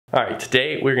Alright,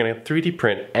 today we're going to 3D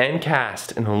print and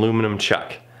cast an aluminum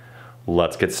chuck.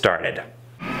 Let's get started.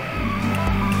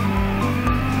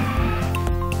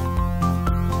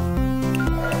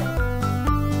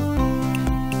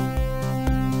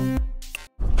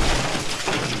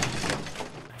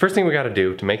 First thing we got to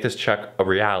do to make this chuck a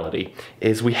reality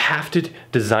is we have to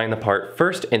design the part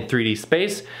first in 3D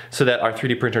space so that our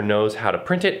 3D printer knows how to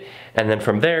print it, and then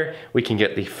from there we can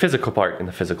get the physical part in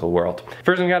the physical world.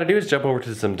 First thing we got to do is jump over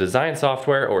to some design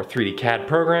software or 3D CAD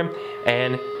program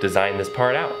and design this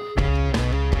part out.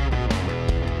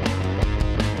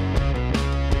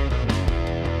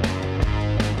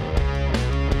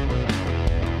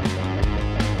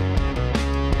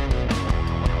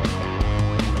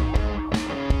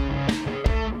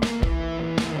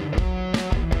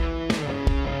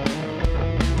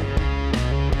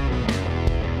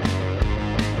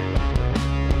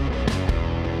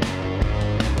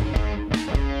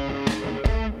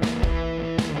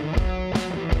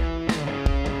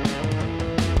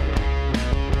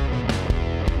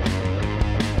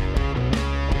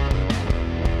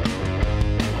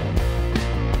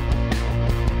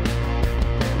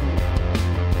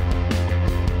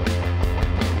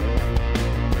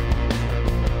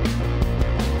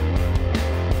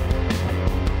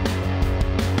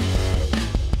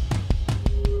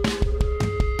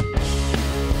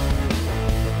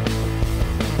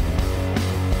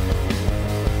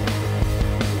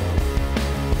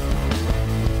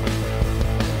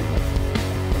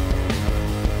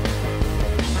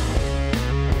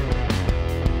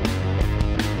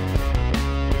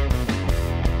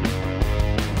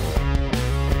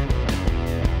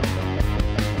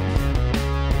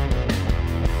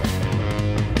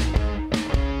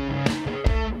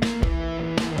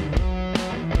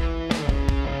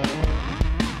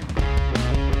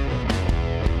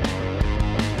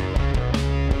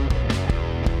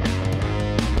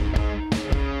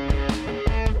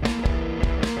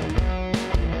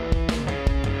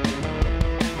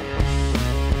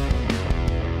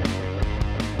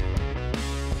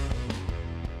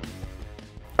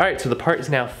 Alright, so the part is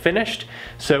now finished.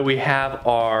 So we have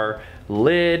our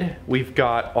lid, we've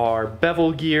got our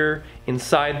bevel gear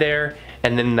inside there,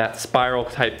 and then that spiral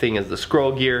type thing is the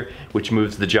scroll gear, which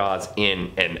moves the jaws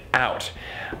in and out.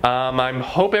 I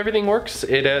hope everything works.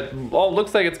 It all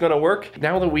looks like it's gonna work.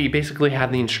 Now that we basically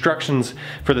have the instructions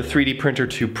for the 3D printer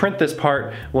to print this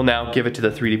part, we'll now give it to the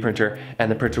 3D printer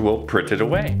and the printer will print it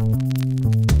away.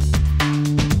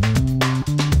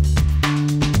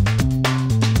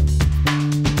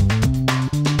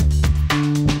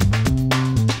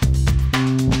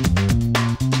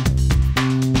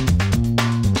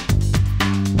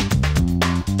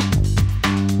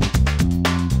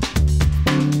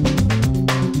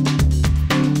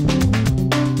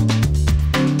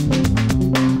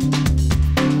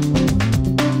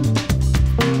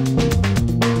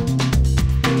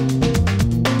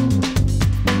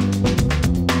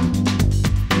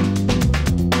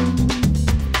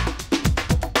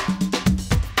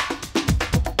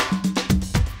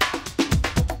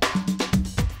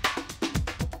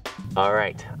 All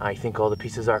right, I think all the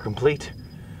pieces are complete.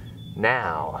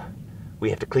 Now,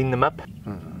 we have to clean them up.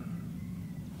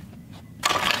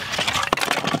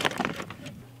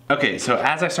 Okay, so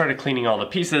as I started cleaning all the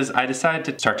pieces, I decided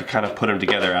to start to kind of put them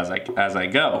together as I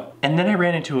go. And then I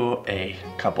ran into a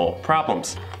couple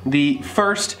problems. The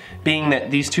first being that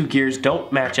these two gears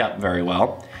don't match up very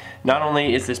well. Not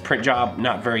only is this print job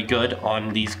not very good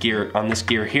on this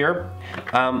gear here,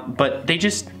 but they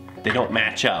don't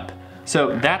match up.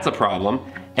 So that's a problem.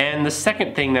 And the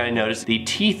second thing that I noticed, the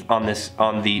teeth on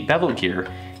the bevel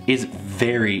gear is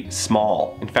very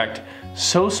small. In fact,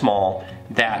 so small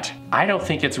that I don't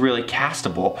think it's really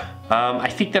castable. I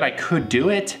think that I could do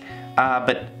it,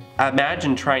 but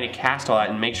imagine trying to cast all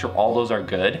that and make sure all those are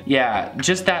good. Yeah,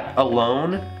 just that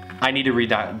alone, I need to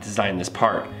redesign this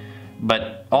part.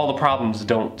 But all the problems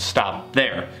don't stop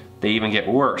there. They even get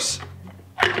worse.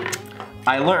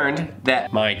 I learned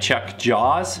that my chuck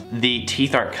jaws, the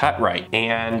teeth aren't cut right.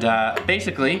 And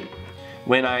basically,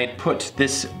 when I put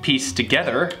this piece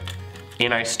together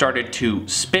and I started to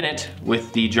spin it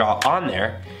with the jaw on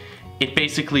there, it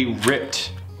basically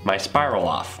ripped my spiral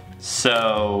off.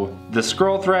 So the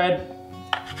scroll thread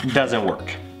doesn't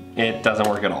work. It doesn't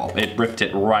work at all. It ripped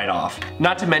it right off.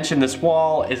 Not to mention this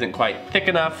wall isn't quite thick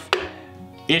enough.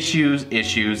 Issues,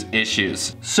 issues,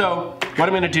 issues. So what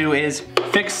I'm gonna do is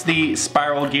fix the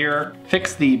spiral gear,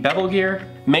 fix the bevel gear,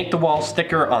 make the walls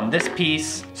thicker on this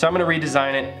piece. So I'm gonna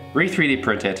redesign it, re-3D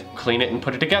print it, clean it, and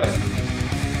put it together.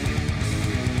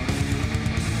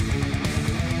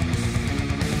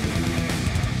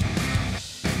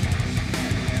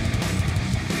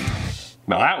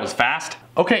 Well, that was fast.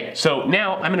 Okay, so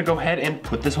now I'm gonna go ahead and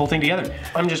put this whole thing together.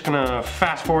 I'm just gonna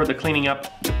fast forward the cleaning up.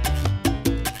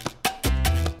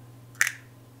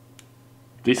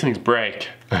 These things break.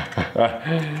 Luckily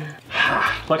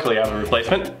I have a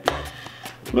replacement.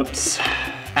 Whoops.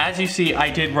 As you see, I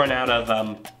did run out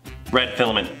of red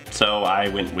filament, so I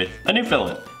went with a new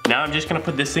filament. Now I'm just gonna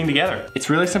put this thing together. It's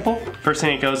really simple. First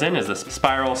thing that goes in is this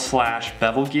spiral slash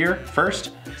bevel gear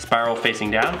first. Spiral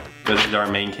facing down, goes into our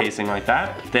main casing like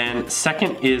that. Then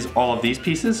second is all of these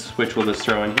pieces, which we'll just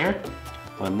throw in here.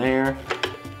 One there,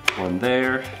 one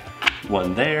there,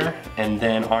 one there, and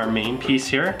then our main piece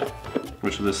here,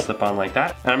 which will just slip on like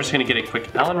that. And I'm just gonna get a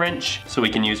quick Allen wrench so we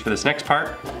can use for this next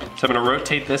part. So I'm gonna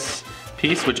rotate this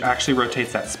piece, which actually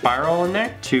rotates that spiral in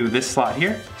there, to this slot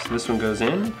here. So this one goes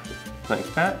in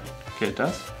like that. Okay, it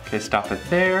does. Okay, stop it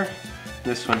there.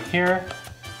 This one here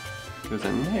goes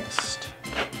in next.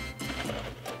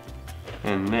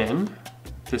 And then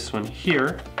this one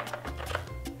here.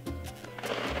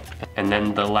 And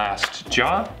then the last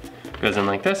jaw goes in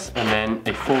like this, and then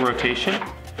a full rotation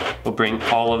will bring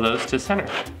all of those to center.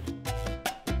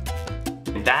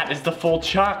 And that is the full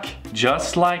chuck,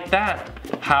 just like that.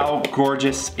 How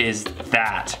gorgeous is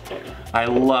that? I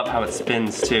love how it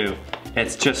spins too.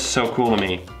 It's just so cool to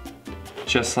me.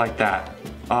 Just like that.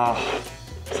 Oh,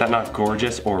 is that not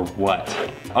gorgeous or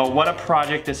what? Oh, what a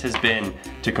project this has been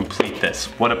to complete this.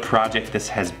 What a project this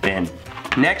has been.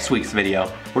 Next week's video,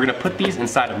 we're gonna put these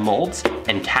inside of molds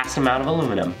and cast them out of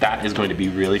aluminum. That is going to be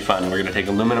really fun. We're gonna take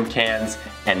aluminum cans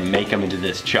and make them into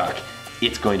this chuck.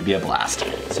 It's going to be a blast.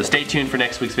 So stay tuned for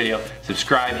next week's video.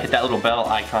 Subscribe, hit that little bell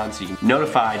icon so you can be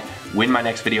notified when my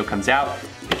next video comes out,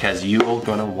 because you're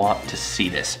gonna want to see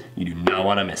this. You do not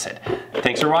wanna miss it.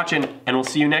 Thanks for watching, and we'll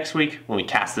see you next week when we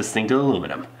cast this thing to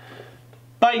aluminum.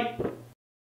 Bye.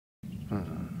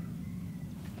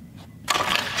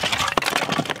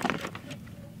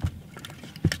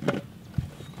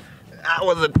 That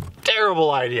was a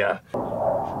terrible idea.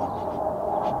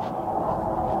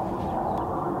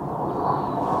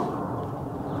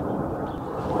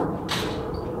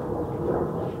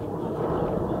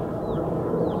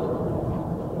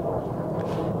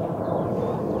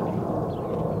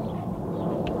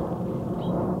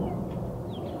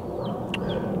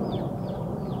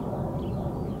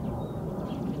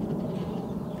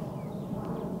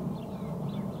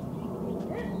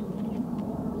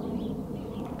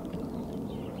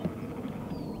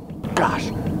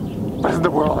 Gosh, why doesn't the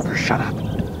world ever shut up?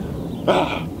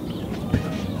 Ugh.